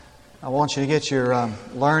I want you to get your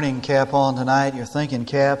learning cap on tonight, your thinking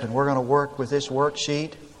cap, and we're going to work with this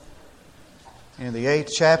worksheet in the 8th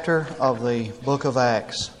chapter of the book of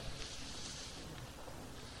Acts.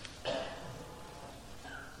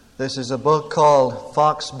 This is a book called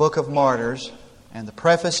Fox Book of Martyrs, and the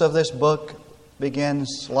preface of this book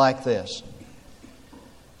begins like this.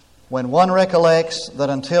 When one recollects that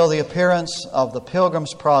until the appearance of the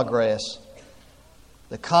Pilgrim's Progress,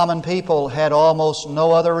 the common people had almost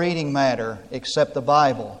no other reading matter except the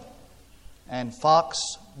Bible and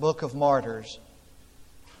Fox Book of Martyrs,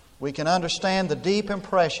 we can understand the deep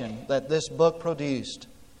impression that this book produced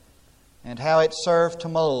and how it served to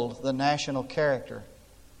mold the national character.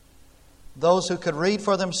 Those who could read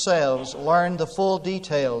for themselves learned the full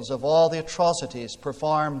details of all the atrocities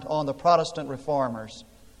performed on the Protestant reformers.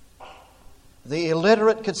 The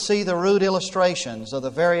illiterate could see the rude illustrations of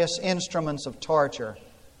the various instruments of torture,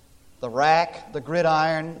 the rack, the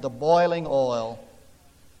gridiron, the boiling oil,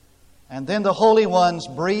 and then the holy ones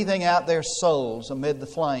breathing out their souls amid the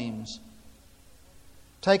flames.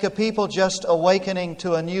 Take a people just awakening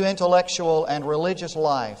to a new intellectual and religious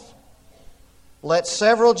life. Let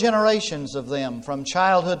several generations of them, from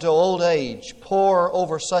childhood to old age, pore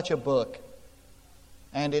over such a book,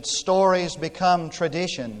 and its stories become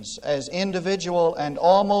traditions as individual and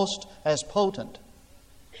almost as potent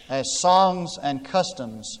as songs and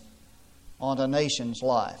customs on a nation's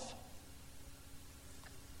life.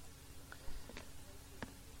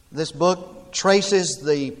 This book traces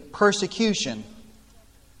the persecution,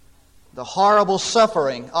 the horrible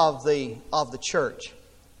suffering of the church.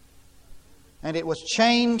 And it was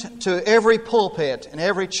chained to every pulpit in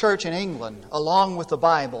every church in England, along with the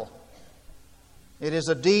Bible. It is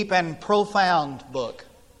a deep and profound book.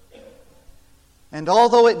 And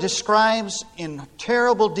although it describes in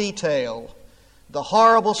terrible detail the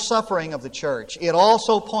horrible suffering of the church, it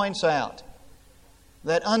also points out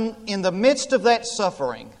that in the midst of that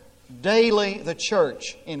suffering, daily the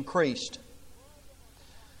church increased.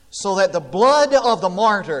 So that the blood of the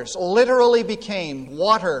martyrs literally became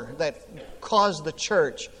water that caused the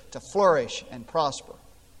church to flourish and prosper.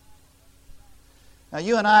 Now,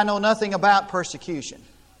 you and I know nothing about persecution.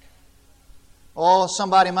 Oh,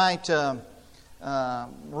 somebody might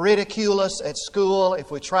ridicule us at school if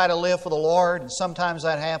we try to live for the Lord, and sometimes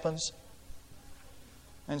that happens.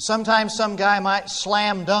 And sometimes some guy might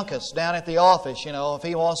slam dunk us down at the office, if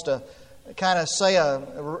he wants to kind of say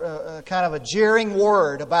a kind of a jeering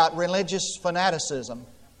word about religious fanaticism.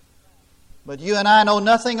 But you and I know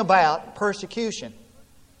nothing about persecution.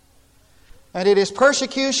 And it is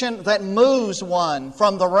persecution that moves one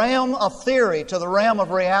from the realm of theory to the realm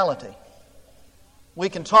of reality. We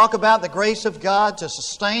can talk about the grace of God to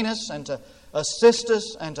sustain us and to assist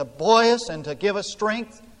us and to buoy us and to give us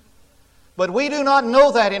strength. But we do not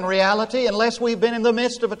know that in reality unless we've been in the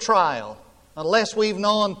midst of a trial, unless we've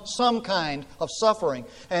known some kind of suffering.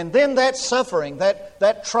 And then that suffering,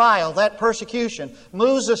 that trial, that persecution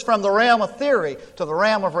moves us from the realm of theory to the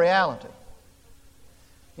realm of reality.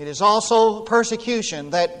 It is also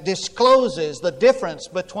persecution that discloses the difference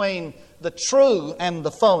between the true and the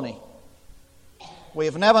phony.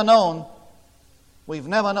 We've never known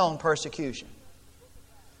persecution.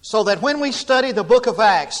 So that when we study the book of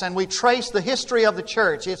Acts and we trace the history of the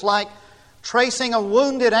church, it's like tracing a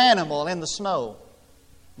wounded animal in the snow.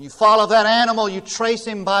 You follow that animal, you trace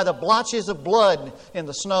him by the blotches of blood in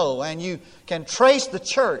the snow, and you can trace the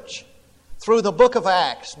church through the book of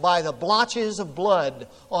Acts by the blotches of blood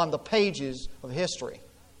on the pages of history.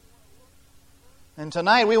 And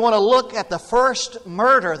tonight we want to look at the first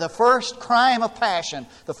murder, the first crime of passion,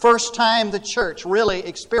 the first time the church really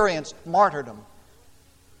experienced martyrdom.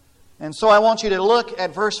 And so I want you to look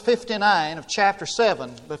at verse 59 of chapter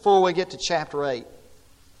 7 before we get to chapter 8.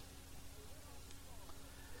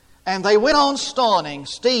 And they went on stoning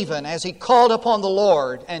Stephen as he called upon the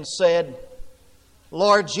Lord and said,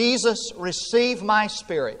 Lord Jesus, receive my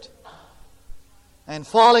spirit. And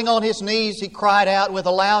falling on his knees, he cried out with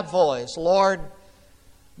a loud voice, Lord,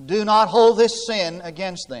 do not hold this sin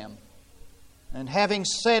against them. And having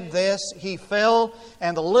said this, he fell,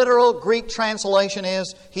 and the literal Greek translation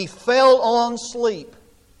is, he fell on sleep.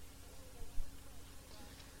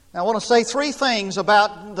 Now I want to say three things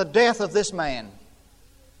about the death of this man.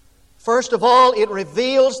 First of all, it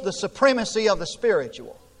reveals the supremacy of the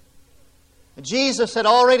spiritual. Jesus had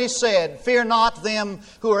already said, fear not them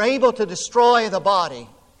who are able to destroy the body,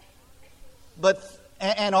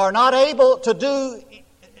 and are able to do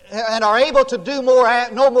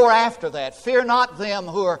no more after that. Fear not them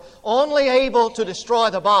who are only able to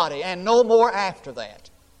destroy the body, and no more after that.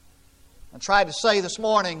 I tried to say this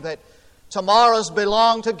morning that Tomorrows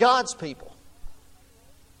belong to God's people.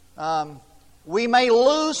 We may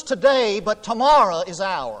lose today, but tomorrow is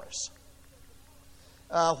ours.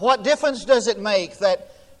 What difference does it make that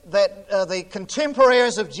the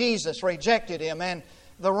contemporaries of Jesus rejected Him and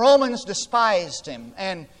the Romans despised Him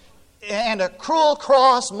and a cruel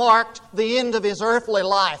cross marked the end of His earthly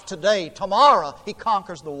life today? Tomorrow He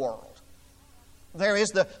conquers the world. There is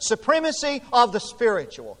the supremacy of the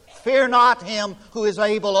spiritual. Fear not Him who is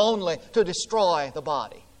able only to destroy the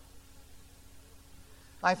body.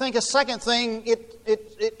 I think a second thing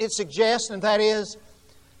it suggests, and that is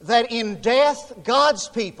that in death God's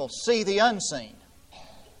people see the unseen.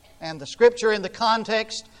 And the Scripture in the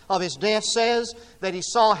context of His death says that He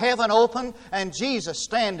saw heaven open and Jesus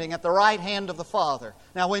standing at the right hand of the Father.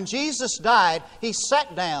 Now when Jesus died, He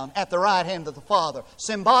sat down at the right hand of the Father,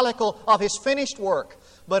 symbolical of His finished work.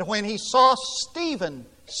 But when He saw Stephen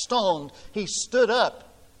stoned, He stood up.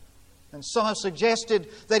 And some have suggested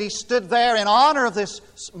that He stood there in honor of this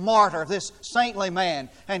martyr, this saintly man.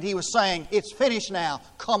 And He was saying, it's finished now,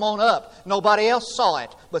 come on up. Nobody else saw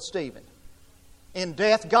it but Stephen. In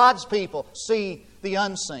death, God's people see the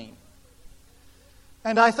unseen.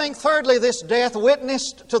 And I think thirdly, this death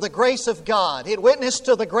witnessed to the grace of God. It witnessed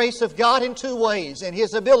to the grace of God in two ways. In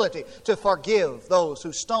His ability to forgive those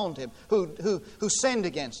who stoned Him, who sinned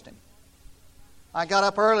against Him. I got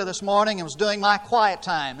up early this morning and was doing my quiet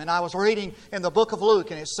time, and I was reading in the book of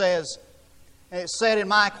Luke, and it said in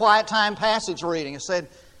my quiet time passage reading, it said,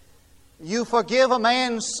 you forgive a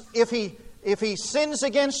man if he sins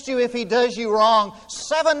against you, if he does you wrong,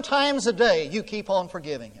 7 times a day you keep on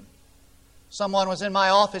forgiving him. Someone was in my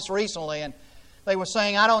office recently, and they were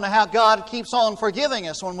saying, I don't know how God keeps on forgiving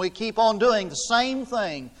us when we keep on doing the same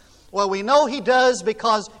thing. Well, we know He does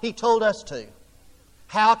because He told us to.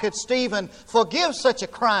 How could Stephen forgive such a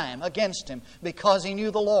crime against him? Because he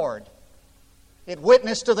knew the Lord. It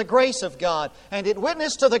witnessed to the grace of God, and it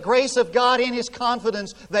witnessed to the grace of God in his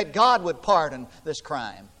confidence that God would pardon this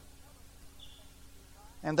crime.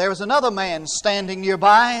 And there was another man standing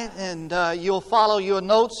nearby, and you'll follow your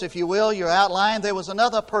notes, if you will, your outline. There was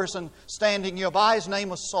another person standing nearby. His name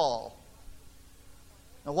was Saul.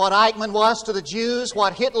 Now, what Eichmann was to the Jews,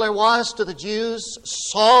 what Hitler was to the Jews,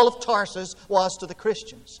 Saul of Tarsus was to the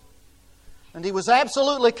Christians. And he was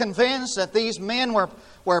absolutely convinced that these men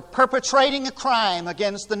were perpetrating a crime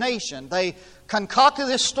against the nation. They concocted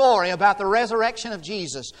this story about the resurrection of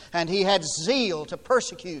Jesus, and he had zeal to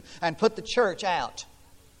persecute and put the church out.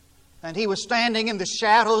 And he was standing in the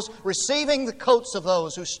shadows, receiving the coats of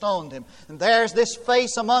those who stoned him. And there's this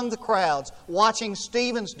face among the crowds, watching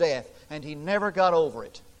Stephen's death, and he never got over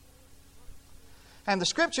it. And the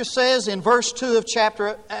Scripture says in verse 2 of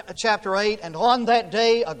chapter 8, and on that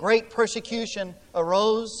day a great persecution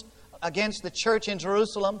arose against the church in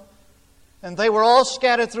Jerusalem, and they were all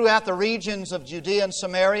scattered throughout the regions of Judea and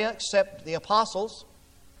Samaria, except the apostles.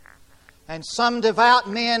 And some devout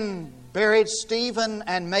men buried Stephen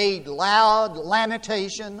and made loud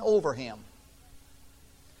lamentation over him.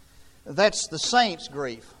 That's the saints'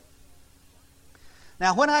 grief.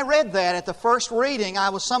 Now, when I read that at the first reading, I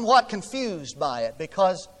was somewhat confused by it,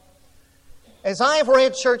 because as I have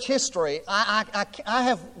read church history, I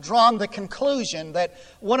have drawn the conclusion that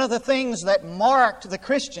one of the things that marked the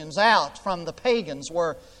Christians out from the pagans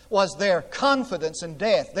was their confidence in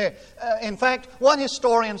death. In fact, one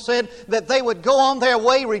historian said that they would go on their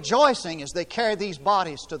way rejoicing as they carried these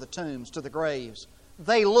bodies to the tombs, to the graves.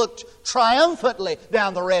 They looked triumphantly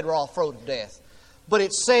down the red raw road of death. But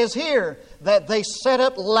it says here that they set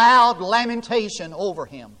up loud lamentation over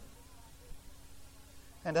him.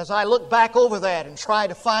 And as I look back over that and try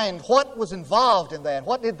to find what was involved in that,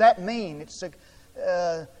 what did that mean?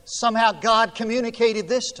 Somehow God communicated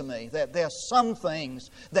this to me, that there are some things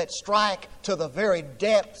that strike to the very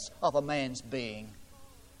depths of a man's being.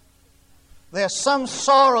 There are some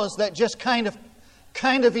sorrows that just kind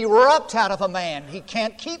of erupt out of a man. He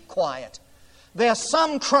can't keep quiet. There are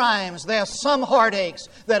some crimes, there are some heartaches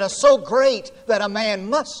that are so great that a man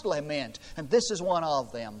must lament. And this is one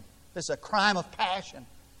of them. This is a crime of passion.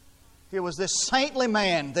 Here was this saintly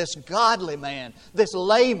man, this godly man, this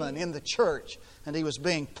layman in the church, and he was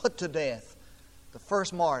being put to death, the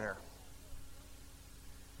first martyr.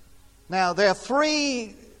 Now, there are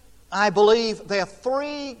three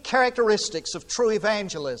characteristics of true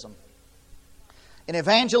evangelism. An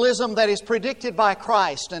evangelism that is predicted by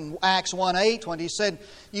Christ in Acts 1:8, when He said,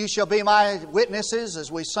 "You shall be my witnesses,"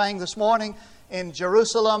 as we sang this morning, in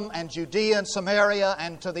Jerusalem and Judea and Samaria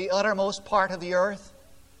and to the uttermost part of the earth.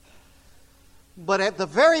 But at the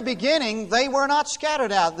very beginning, they were not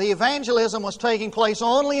scattered out. The evangelism was taking place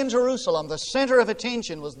only in Jerusalem. The center of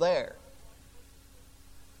attention was there.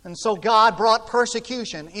 And so God brought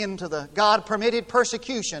persecution God permitted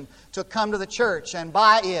persecution to come to the church, and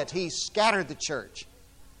by it He scattered the church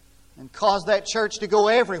and caused that church to go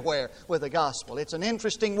everywhere with the gospel. It's an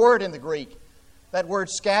interesting word in the Greek. That word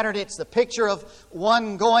scattered, it's the picture of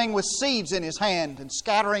one going with seeds in his hand and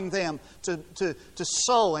scattering them to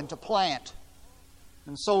sow and to plant.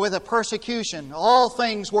 And so with the persecution, all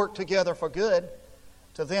things work together for good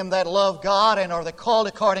to them that love God and are the called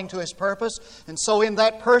according to His purpose. And so in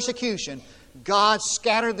that persecution, God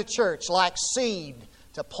scattered the church like seed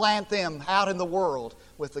to plant them out in the world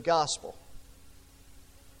with the gospel.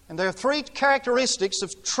 And there are three characteristics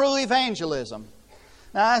of true evangelism.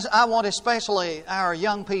 Now, I want especially our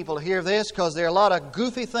young people to hear this, because there are a lot of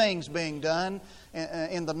goofy things being done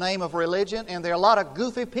in the name of religion, and there are a lot of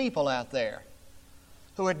goofy people out there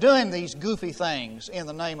who are doing these goofy things in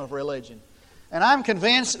the name of religion. And I'm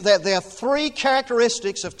convinced that there are three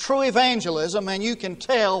characteristics of true evangelism, and you can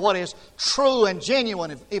tell what is true and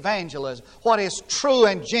genuine evangelism, what is true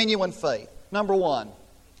and genuine faith. Number 1,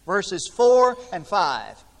 verses 4 and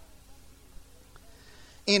 5.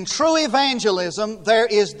 In true evangelism, there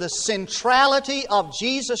is the centrality of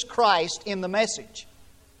Jesus Christ in the message.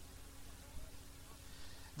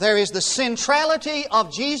 There is the centrality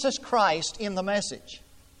of Jesus Christ in the message.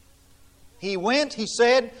 He went, he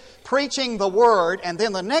said, preaching the Word, and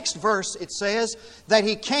then the next verse it says that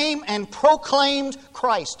He came and proclaimed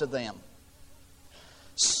Christ to them.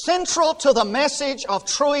 Central to the message of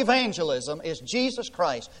true evangelism is Jesus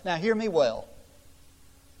Christ. Now hear me well.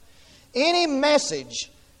 Any message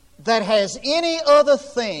that has any other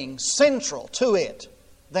thing central to it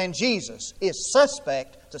than Jesus is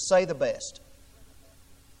suspect, to say the best.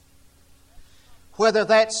 Whether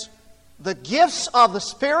that's the gifts of the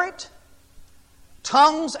Spirit,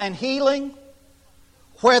 tongues and healing,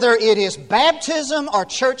 whether it is baptism or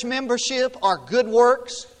church membership or good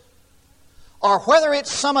works, or whether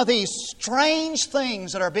it's some of these strange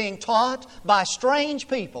things that are being taught by strange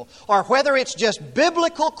people, or whether it's just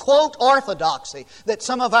biblical, quote, orthodoxy that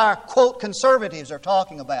some of our, quote, conservatives are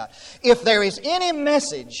talking about. If there is any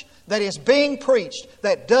message that is being preached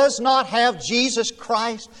that does not have Jesus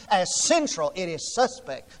Christ as central, it is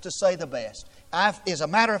suspect, to say the best. As a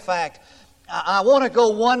matter of fact, I want to go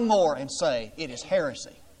one more and say it is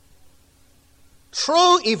heresy.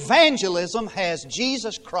 True evangelism has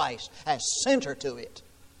Jesus Christ as center to it.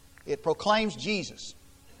 It proclaims Jesus.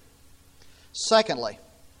 Secondly,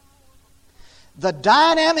 the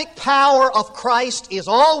dynamic power of Christ is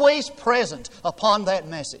always present upon that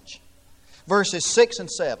message. Verses 6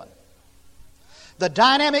 and 7. The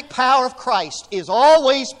dynamic power of Christ is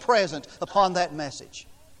always present upon that message.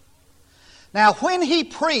 Now, when He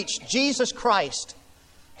preached Jesus Christ,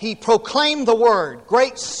 He proclaimed the Word.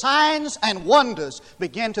 Great signs and wonders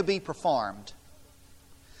began to be performed.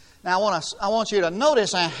 Now, I want you to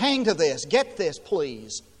notice and hang to this. Get this,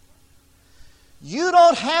 please. You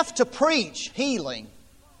don't have to preach healing.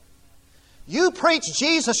 You preach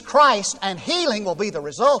Jesus Christ, and healing will be the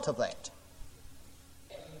result of that.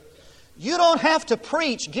 You don't have to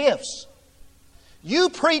preach gifts. You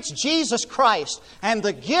preach Jesus Christ, and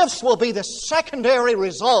the gifts will be the secondary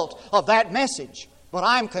result of that message. But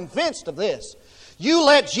I'm convinced of this. You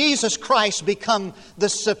let Jesus Christ become the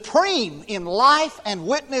supreme in life and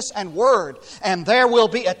witness and word, and there will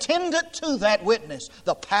be attendant to that witness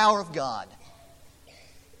the power of God.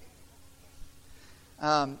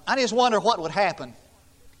 I just wonder what would happen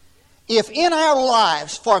if in our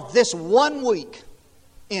lives for this 1 week,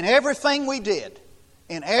 in everything we did,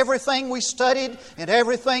 in everything we studied, in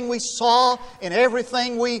everything we saw, in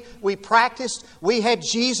everything we practiced, we had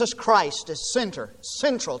Jesus Christ as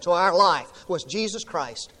central to our life was Jesus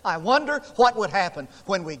Christ. I wonder what would happen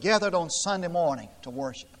when we gathered on Sunday morning to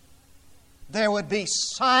worship. There would be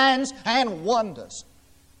signs and wonders.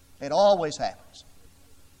 It always happens.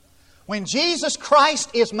 When Jesus Christ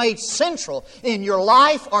is made central in your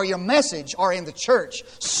life or your message or in the church,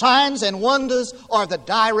 signs and wonders are the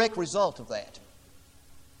direct result of that.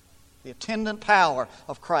 The attendant power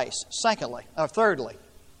of Christ. Thirdly.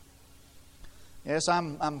 Yes,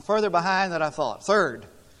 I'm further behind than I thought. Third,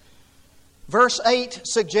 verse 8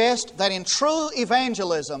 suggests that in true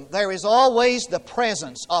evangelism there is always the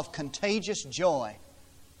presence of contagious joy.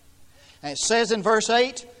 And it says in verse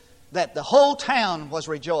 8 that the whole town was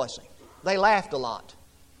rejoicing. They laughed a lot.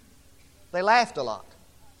 They laughed a lot.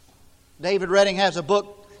 David Redding has a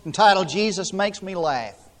book entitled Jesus Makes Me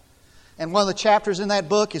Laugh. And one of the chapters in that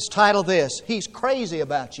book is titled this, He's Crazy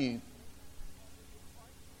About You.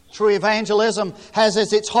 True evangelism has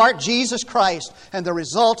as its heart Jesus Christ, and the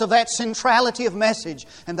result of that centrality of message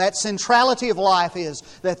and that centrality of life is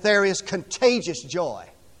that there is contagious joy.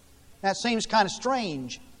 That seems kind of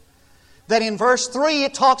strange. That in verse 3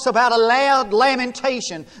 it talks about a loud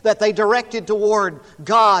lamentation that they directed toward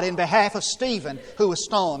God in behalf of Stephen, who was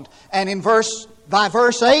stoned. And by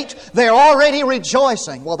verse 8, they're already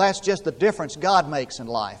rejoicing. Well, that's just the difference God makes in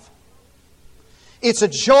life. It's a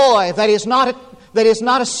joy that is not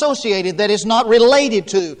associated, that is not related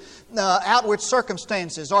to outward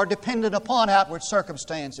circumstances or dependent upon outward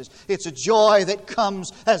circumstances. It's a joy that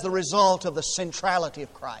comes as the result of the centrality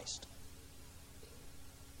of Christ.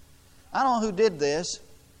 I don't know who did this,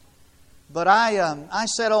 but I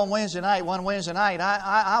said on Wednesday night,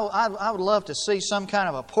 I would love to see some kind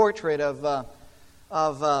of a portrait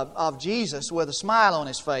of Jesus with a smile on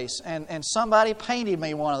His face. And somebody painted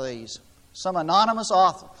me one of these, some anonymous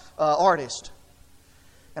artist.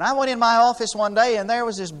 And I went in my office one day and there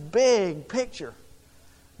was this big picture.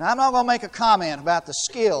 Now, I'm not going to make a comment about the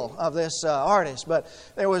skill of this artist, but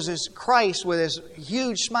there was this Christ with this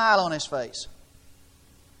huge smile on His face.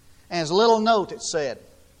 And his little note, it said,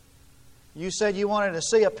 you said you wanted to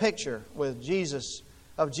see a picture with Jesus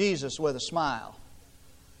with a smile.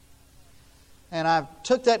 And I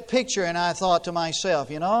took that picture and I thought to myself,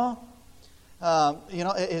 it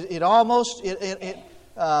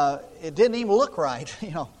didn't even look right.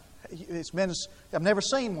 I've never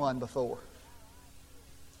seen one before.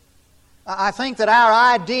 I think that our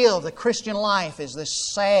ideal of the Christian life is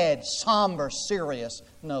this sad, somber, serious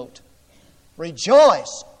note.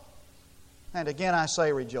 Rejoice. And again, I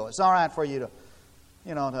say rejoice. It's all right for you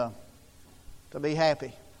to be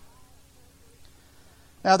happy.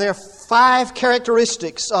 Now, there are 5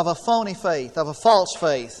 characteristics of a phony faith, of a false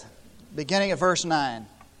faith, beginning at verse 9.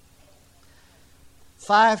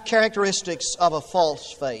 5 characteristics of a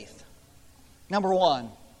false faith. Number 1,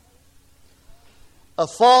 a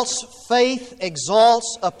false faith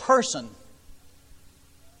exalts a person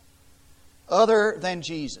other than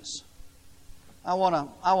Jesus. I want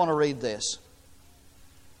to read this.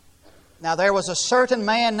 Now, there was a certain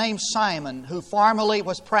man named Simon who formerly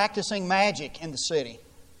was practicing magic in the city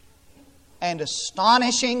and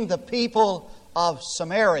astonishing the people of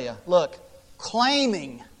Samaria. Look,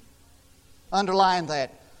 claiming, underline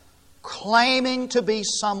that, claiming to be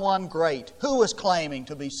someone great. Who was claiming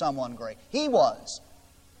to be someone great? He was.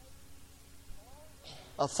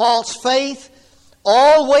 A false faith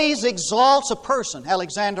always exalts a person.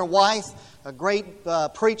 Alexander Wythe, a great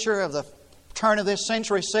preacher of the turn of this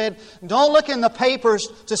century, said, don't look in the papers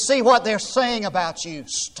to see what they're saying about you.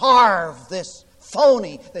 Starve this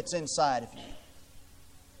phony that's inside of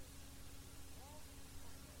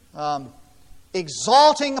you.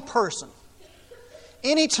 Exalting a person.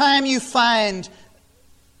 Anytime you find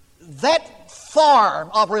that form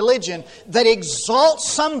of religion that exalts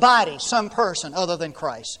somebody, some person other than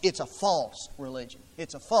Christ, it's a false religion.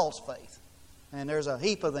 It's a false faith. And there's a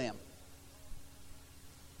heap of them.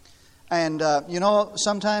 And,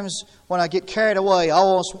 sometimes when I get carried away, I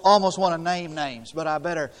almost want to name names, but I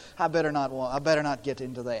better not get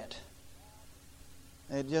into that.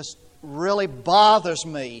 It just really bothers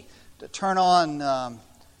me to turn on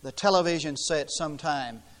the television set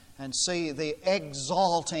sometime and see the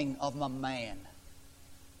exalting of a man.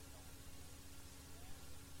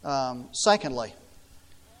 Secondly,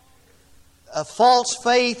 a false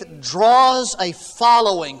faith draws a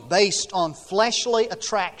following based on fleshly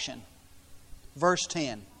attraction. Verse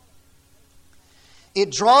 10. It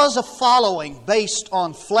draws a following based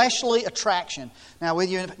on fleshly attraction. Now, with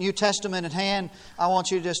your New Testament at hand, I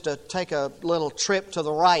want you just to take a little trip to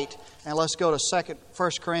the right and let's go to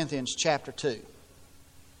 1 Corinthians chapter 2.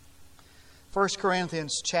 1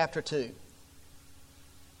 Corinthians chapter 2.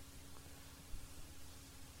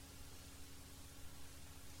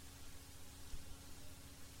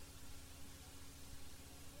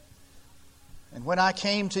 And when I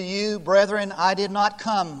came to you, brethren, I did not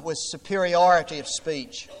come with superiority of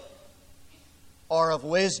speech or of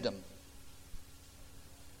wisdom,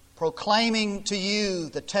 proclaiming to you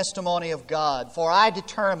the testimony of God. For I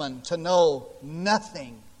determined to know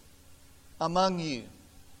nothing among you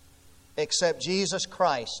except Jesus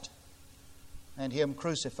Christ and Him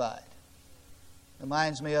crucified.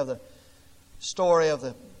 Reminds me of the story of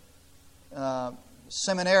the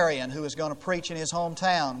seminarian who was going to preach in his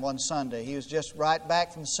hometown one Sunday. He was just right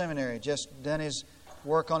back from the seminary, just done his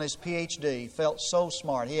work on his PhD. He felt so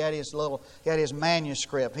smart. He had his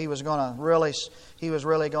manuscript. He was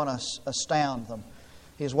really going to astound them.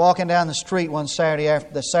 He was walking down the street one Saturday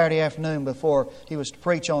afternoon before he was to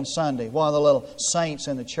preach on Sunday. One of the little saints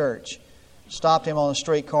in the church stopped him on the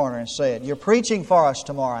street corner and said, "You're preaching for us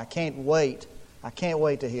tomorrow. I can't wait. I can't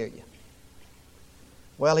wait to hear you."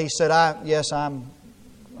 Well, he said, I'm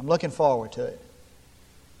looking forward to it.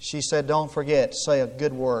 she said, don't forget to say a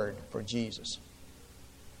good word for Jesus.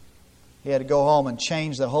 He had to go home and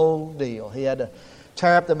change the whole deal. He had to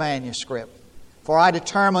tear up the manuscript. For I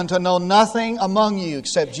determined to know nothing among you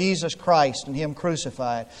except Jesus Christ and Him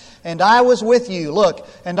crucified. And I was with you, look,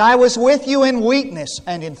 and I was with you in weakness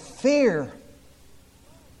and in fear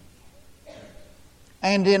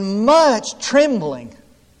and in much trembling.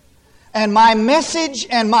 And my message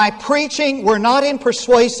and my preaching were not in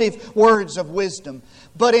persuasive words of wisdom,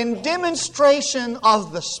 but in demonstration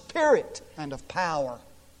of the Spirit and of power.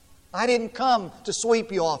 I didn't come to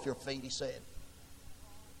sweep you off your feet, he said.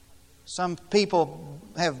 Some people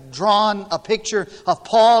have drawn a picture of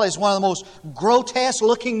Paul as one of the most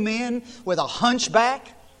grotesque-looking men with a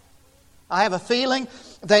hunchback. I have a feeling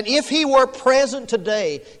that if he were present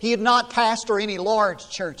today, he would not pastor any large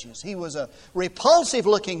churches. He was a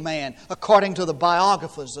repulsive-looking man, according to the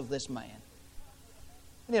biographers of this man.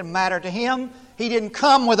 It didn't matter to him. He didn't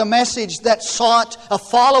come with a message that sought a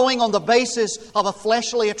following on the basis of a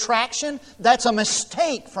fleshly attraction. That's a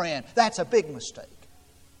mistake, friend. That's a big mistake.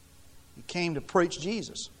 He came to preach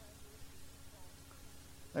Jesus.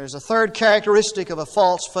 There's a third characteristic of a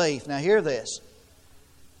false faith. Now hear this.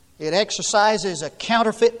 It exercises a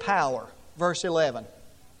counterfeit power. Verse 11.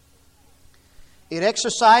 It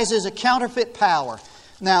exercises a counterfeit power.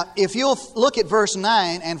 Now, if you'll look at verse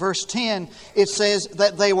 9 and verse 10, it says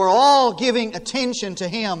that they were all giving attention to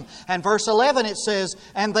him. And verse 11 it says,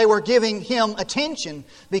 and they were giving him attention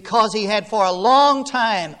because he had for a long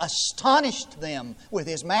time astonished them with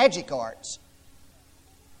his magic arts.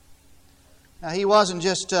 Now, he wasn't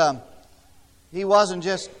just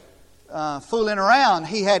fooling around.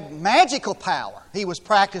 He had magical power. He was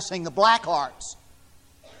practicing the black arts.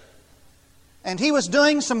 And he was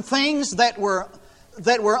doing some things that were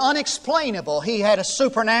unexplainable. He had a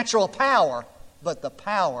supernatural power, but the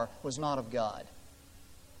power was not of God.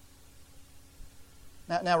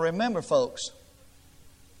 Now remember, folks,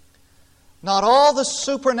 not all the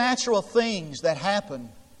supernatural things that happen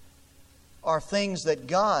are things that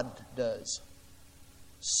God does.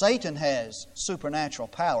 Satan has supernatural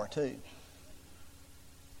power too.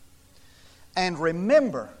 And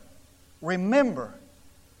remember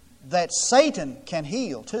that Satan can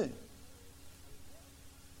heal too.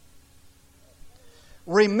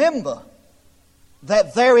 Remember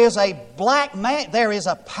that there is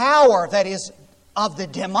a power that is of the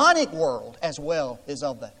demonic world as well as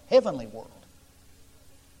of the heavenly world.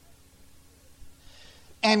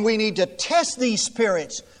 And we need to test these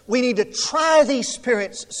spirits. We need to try these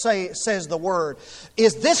spirits, says the Word.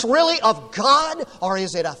 Is this really of God, or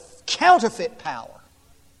is it a counterfeit power?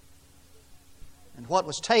 And what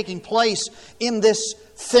was taking place in this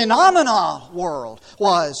phenomenal world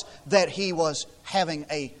was that he was having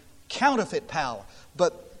a counterfeit power.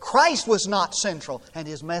 But Christ was not central, and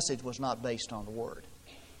His message was not based on the Word.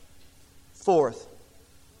 Fourth,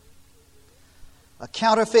 a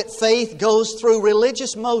counterfeit faith goes through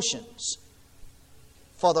religious motions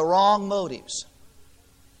for the wrong motives.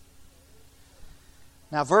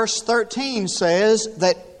 Now, verse 13 says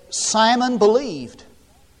that Simon believed,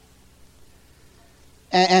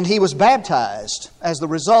 and he was baptized as the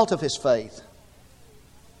result of his faith.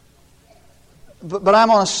 But I'm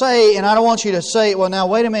going to say, and I don't want you to say, well, now,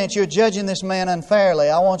 wait a minute, you're judging this man unfairly.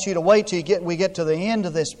 I want you to wait till we get to the end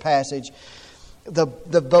of this passage. The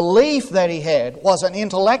belief that he had was an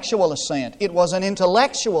intellectual assent. It was an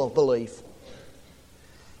intellectual belief.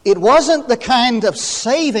 It wasn't the kind of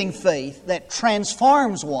saving faith that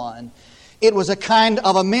transforms one. It was a kind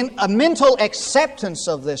of a mental acceptance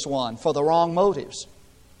of this one for the wrong motives.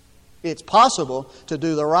 It's possible to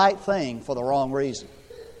do the right thing for the wrong reason.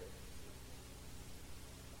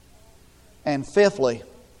 And fifthly,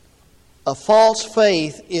 a false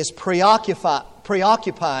faith is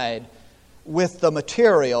preoccupied with the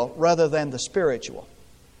material rather than the spiritual.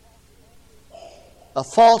 A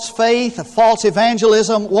false faith, a false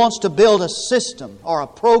evangelism wants to build a system or a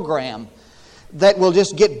program that will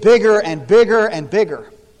just get bigger and bigger and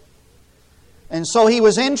bigger. And so he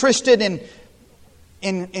was interested in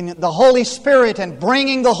the Holy Spirit and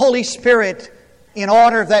bringing the Holy Spirit in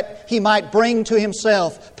order that he might bring to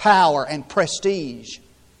himself power and prestige.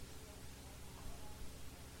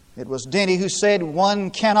 It was Denny who said,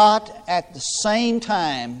 one cannot at the same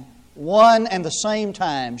time, one and the same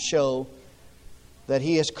time show that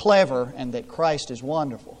he is clever and that Christ is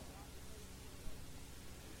wonderful.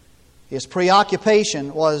 His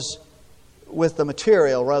preoccupation was with the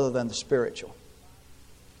material rather than the spiritual.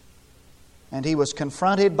 And he was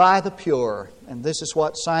confronted by the pure. And this is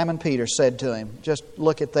what Simon Peter said to him. Just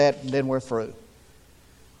look at that and then we're through.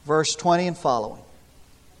 Verse 20 and following.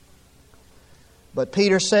 But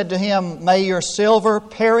Peter said to him, "May your silver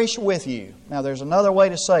perish with you." Now there's another way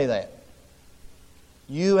to say that.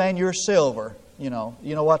 You and your silver, you know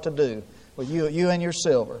what to do. Well, you and your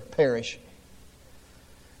silver perish.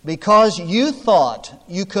 Because you thought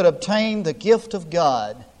you could obtain the gift of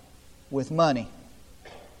God with money.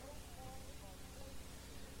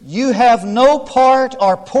 You have no part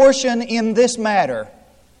or portion in this matter,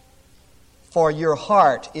 for your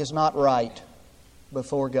heart is not right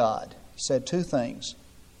before God. He said two things.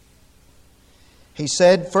 He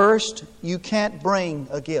said, first, you can't bring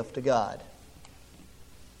a gift to God.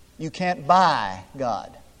 You can't buy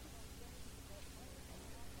God.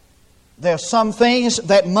 There are some things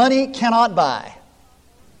that money cannot buy.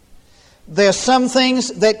 There are some things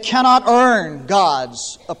that cannot earn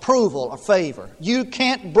God's approval or favor. You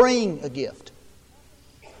can't bring a gift.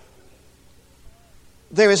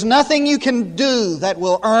 There is nothing you can do that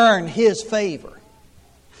will earn His favor.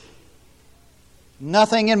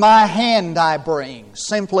 Nothing in my hand I bring,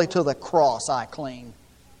 simply to the cross I cling.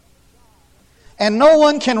 And no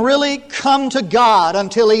one can really come to God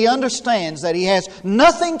until he understands that he has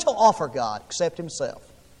nothing to offer God except himself.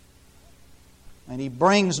 And he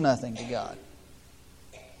brings nothing to God.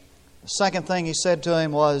 The second thing he said to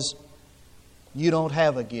him was, you don't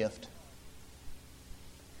have a gift.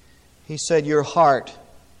 He said, your heart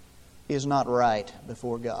is not right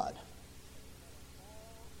before God.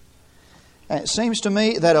 And it seems to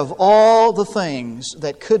me that of all the things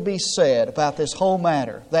that could be said about this whole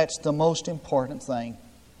matter, that's the most important thing.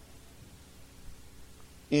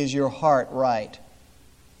 Is your heart right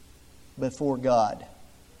before God?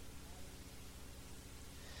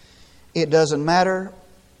 It doesn't matter.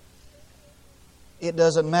 It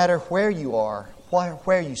doesn't matter where you are,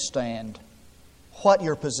 where you stand, what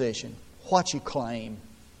your position, what you claim,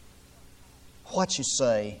 what you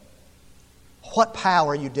say, what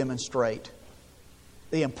power you demonstrate.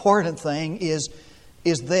 The important thing is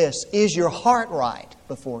this. Is your heart right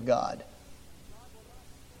before God?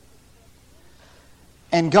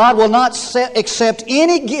 And God will not accept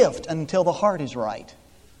any gift until the heart is right.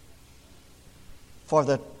 For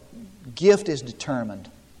the gift is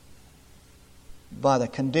determined by the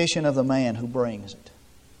condition of the man who brings it.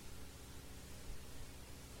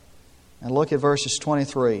 And look at verses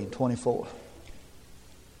 23 and 24.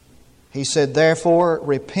 He said, therefore,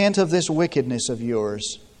 repent of this wickedness of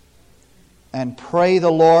yours and pray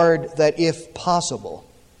the Lord that if possible,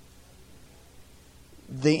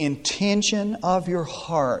 the intention of your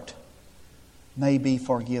heart may be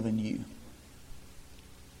forgiven you.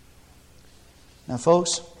 Now,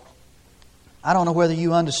 folks, I don't know whether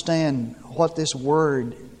you understand what this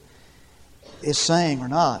word is saying or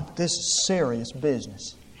not, but this is serious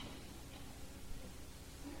business.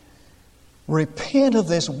 Repent of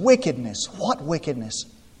this wickedness. What wickedness?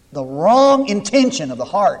 The wrong intention of the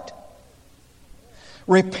heart.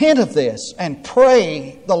 Repent of this and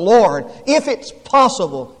pray the Lord, if it's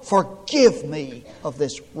possible, forgive me of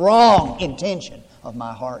this wrong intention of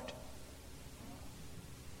my heart.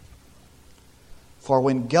 For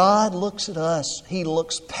when God looks at us, He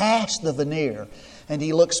looks past the veneer, and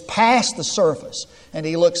He looks past the surface, and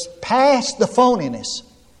He looks past the phoniness,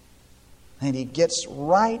 and He gets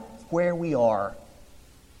right where we are.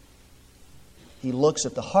 He looks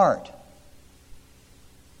at the heart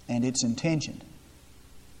and its intention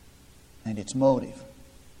and its motive.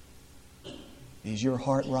 Is your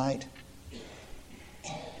heart right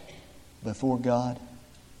before God?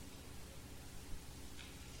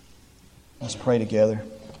 Let's pray together.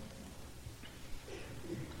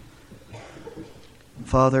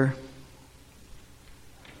 Father,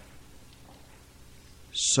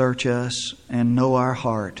 search us and know our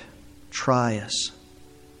heart. Try us.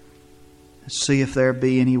 See if there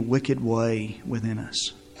be any wicked way within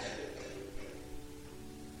us.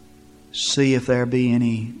 See if there be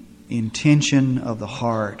any intention of the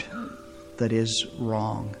heart that is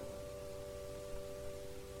wrong.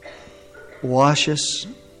 Wash us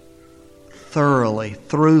thoroughly,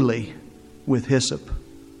 throughly with hyssop.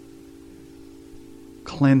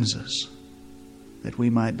 Cleanse us that we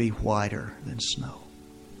might be whiter than snow.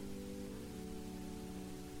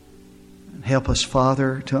 Help us,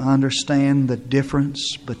 Father, to understand the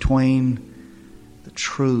difference between the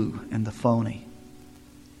true and the phony.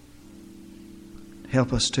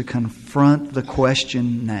 Help us to confront the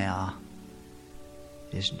question now,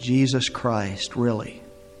 is Jesus Christ really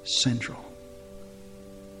central?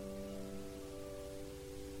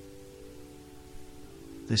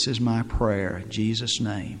 This is my prayer in Jesus'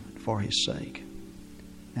 name for His sake.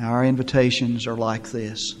 Now our invitations are like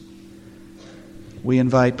this. We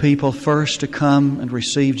invite people first to come and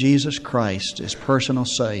receive Jesus Christ as personal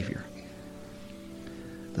Savior.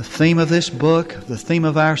 The theme of this book, the theme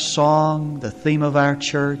of our song, the theme of our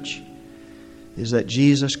church is that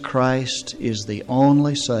Jesus Christ is the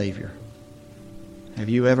only Savior. Have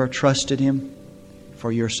you ever trusted Him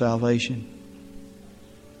for your salvation?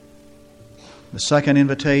 The second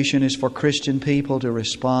invitation is for Christian people to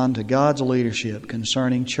respond to God's leadership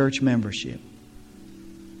concerning church membership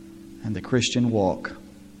and the Christian walk.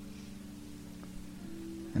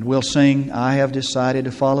 And we'll sing, "I Have Decided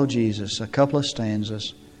to Follow Jesus," a couple of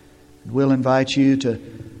stanzas. And we'll invite you to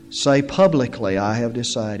say publicly, "I have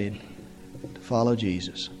decided to follow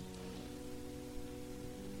Jesus,"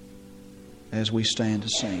 as we stand to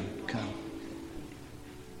sing. Come.